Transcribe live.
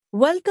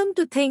Welcome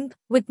to Think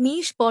with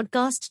Niche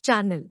podcast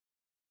channel.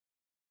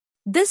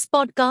 This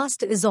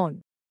podcast is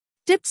on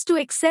tips to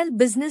excel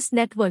business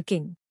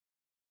networking.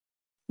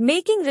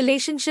 Making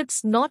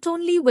relationships not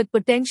only with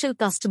potential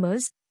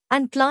customers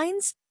and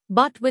clients,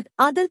 but with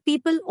other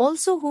people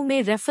also who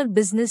may refer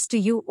business to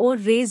you or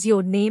raise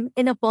your name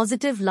in a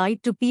positive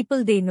light to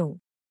people they know,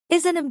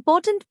 is an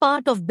important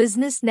part of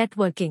business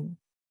networking.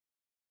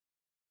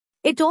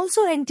 It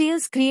also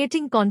entails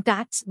creating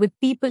contacts with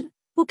people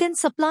who can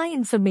supply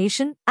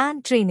information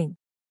and training.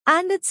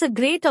 And it's a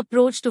great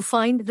approach to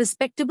find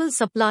respectable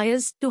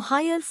suppliers to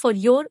hire for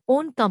your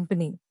own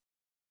company.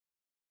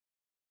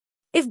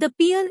 If the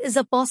peer is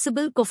a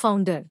possible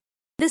co-founder,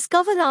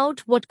 discover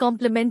out what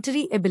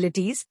complementary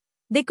abilities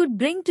they could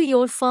bring to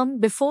your firm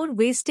before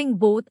wasting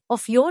both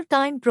of your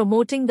time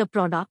promoting the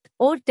product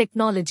or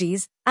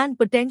technologies and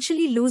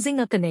potentially losing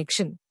a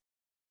connection.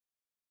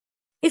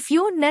 If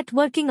your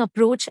networking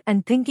approach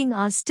and thinking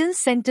are still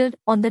centered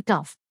on the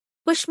tough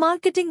push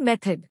marketing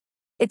method,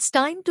 it's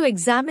time to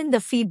examine the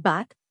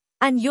feedback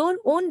and your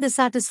own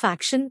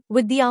dissatisfaction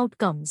with the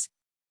outcomes.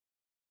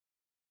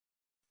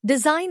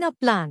 Design a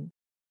plan.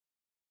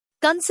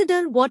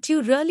 Consider what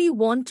you really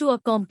want to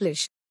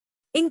accomplish.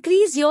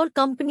 Increase your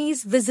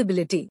company's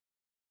visibility.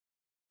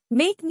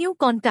 Make new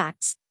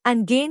contacts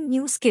and gain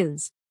new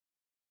skills.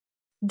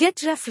 Get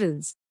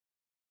referrals.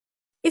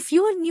 If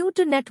you are new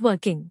to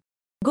networking,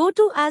 go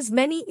to as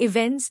many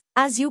events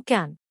as you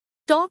can.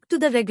 Talk to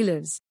the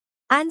regulars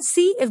and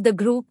see if the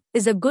group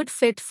is a good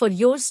fit for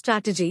your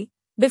strategy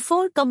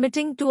before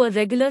committing to a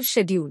regular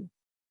schedule.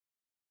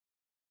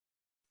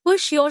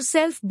 Push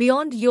yourself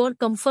beyond your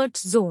comfort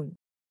zone.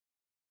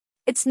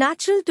 It's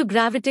natural to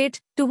gravitate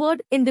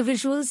toward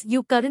individuals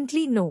you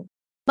currently know,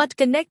 but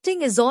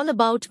connecting is all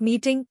about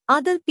meeting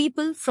other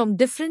people from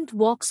different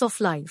walks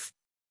of life.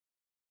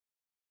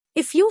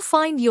 If you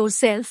find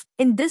yourself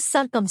in this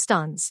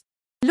circumstance,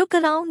 look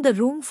around the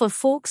room for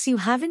folks you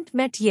haven't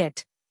met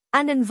yet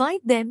and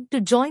invite them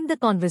to join the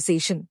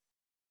conversation.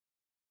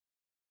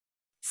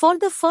 For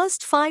the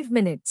first 5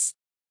 minutes,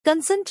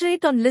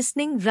 concentrate on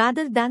listening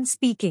rather than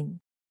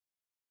speaking.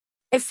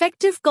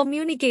 Effective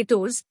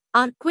communicators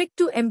are quick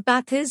to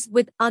empathize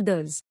with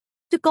others,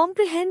 to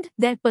comprehend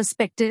their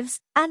perspectives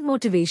and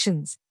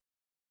motivations.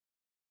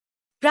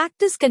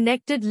 Practice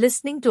connected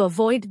listening to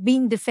avoid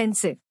being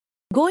defensive,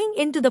 going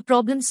into the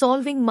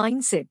problem-solving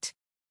mindset,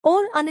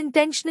 or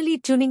unintentionally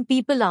tuning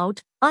people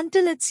out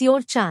until it's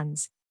your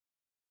chance.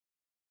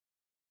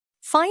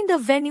 Find a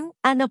venue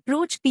and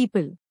approach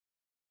people.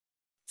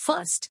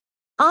 First,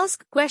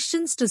 ask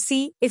questions to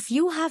see if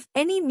you have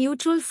any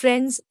mutual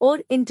friends or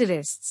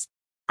interests,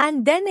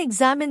 and then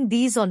examine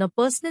these on a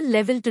personal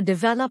level to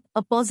develop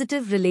a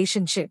positive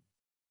relationship.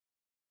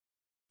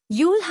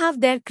 You'll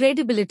have their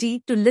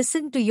credibility to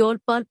listen to your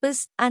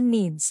purpose and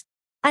needs,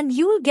 and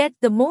you'll get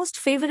the most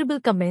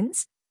favorable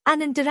comments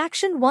and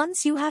interaction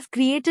once you have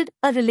created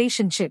a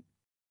relationship.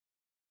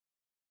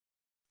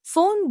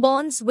 Form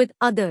bonds with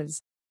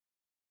others.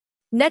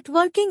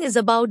 Networking is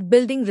about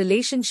building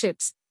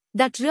relationships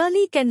that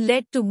really can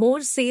lead to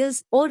more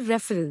sales or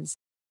referrals,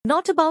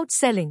 not about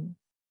selling.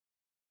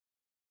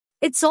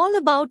 It's all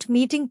about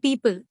meeting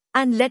people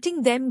and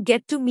letting them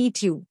get to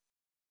meet you.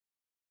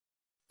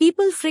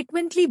 People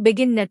frequently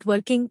begin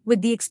networking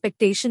with the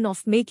expectation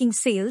of making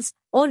sales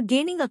or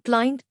gaining a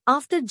client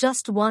after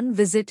just one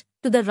visit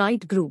to the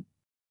right group.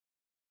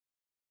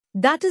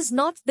 That is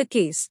not the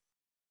case.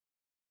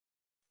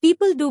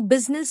 People do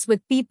business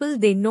with people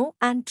they know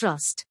and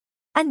trust,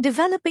 and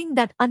developing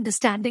that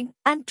understanding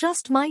and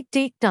trust might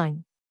take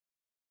time.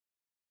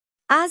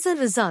 As a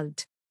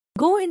result,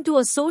 go into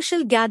a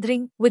social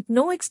gathering with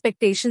no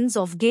expectations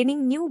of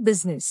gaining new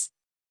business.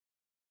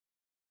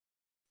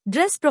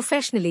 Dress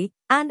professionally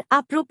and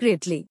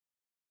appropriately.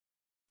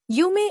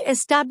 You may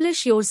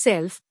establish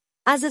yourself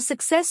as a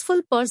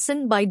successful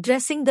person by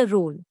dressing the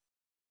role.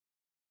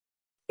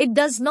 It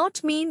does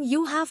not mean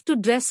you have to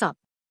dress up,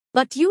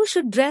 but you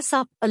should dress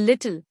up a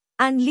little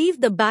and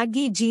leave the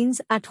baggy jeans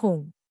at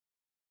home.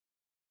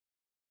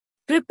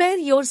 Prepare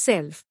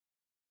yourself.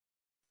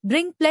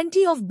 Bring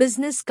plenty of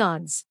business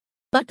cards,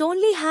 but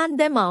only hand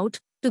them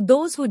out to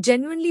those who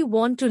genuinely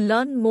want to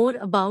learn more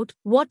about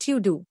what you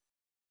do.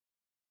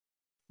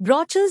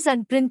 Brochures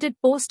and printed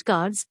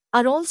postcards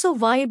are also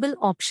viable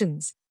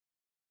options.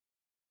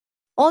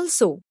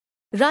 Also,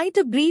 write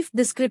a brief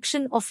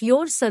description of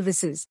your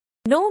services,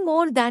 no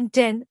more than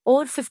 10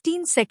 or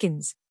 15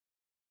 seconds.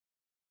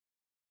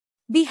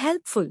 Be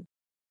helpful.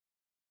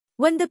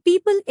 When the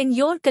people in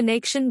your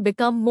connection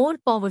become more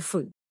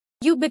powerful,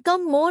 you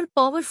become more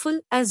powerful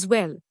as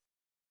well.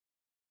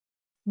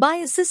 By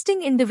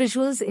assisting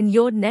individuals in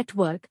your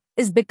network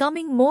is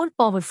becoming more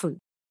powerful,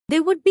 they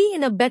would be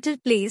in a better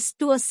place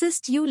to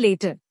assist you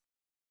later.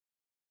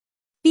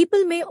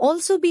 People may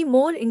also be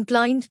more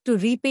inclined to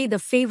repay the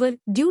favor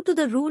due to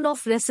the rule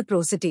of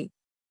reciprocity.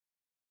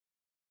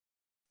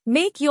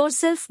 Make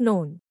yourself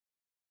known.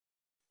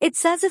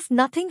 It's as if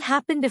nothing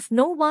happened if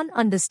no one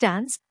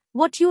understands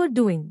what you are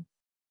doing.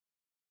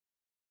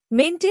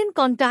 Maintain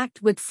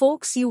contact with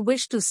folks you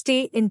wish to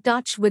stay in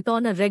touch with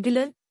on a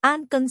regular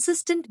and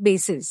consistent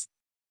basis.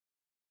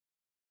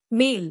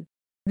 Mail,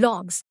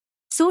 blogs,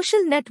 social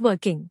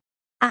networking,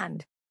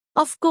 and,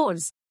 of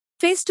course,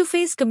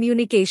 face-to-face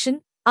communication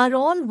are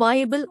all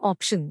viable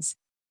options.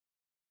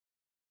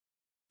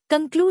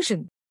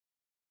 Conclusion.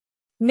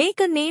 Make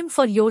a name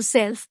for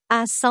yourself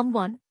as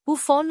someone who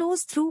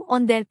follows through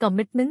on their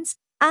commitments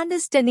and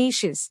is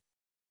tenacious.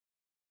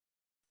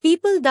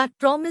 People that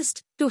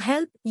promised to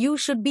help you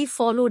should be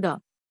followed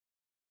up.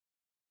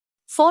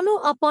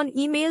 Follow up on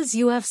emails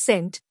you have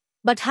sent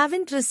but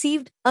haven't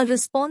received a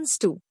response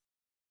to.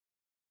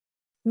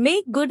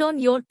 Make good on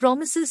your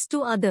promises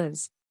to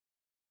others.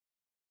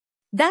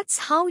 That's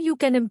how you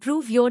can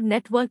improve your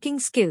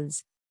networking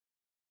skills.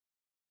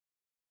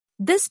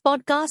 This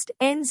podcast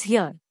ends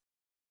here.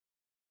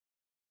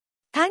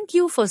 Thank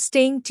you for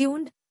staying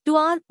tuned to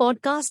our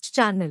podcast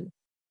channel.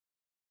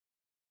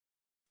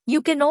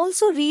 You can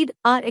also read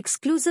our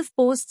exclusive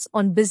posts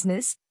on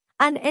business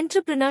and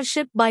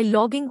entrepreneurship by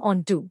logging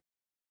on to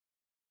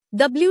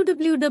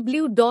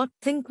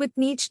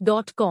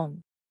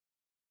www.thinkwithniche.com.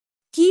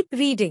 Keep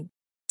reading.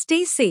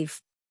 Stay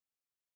safe.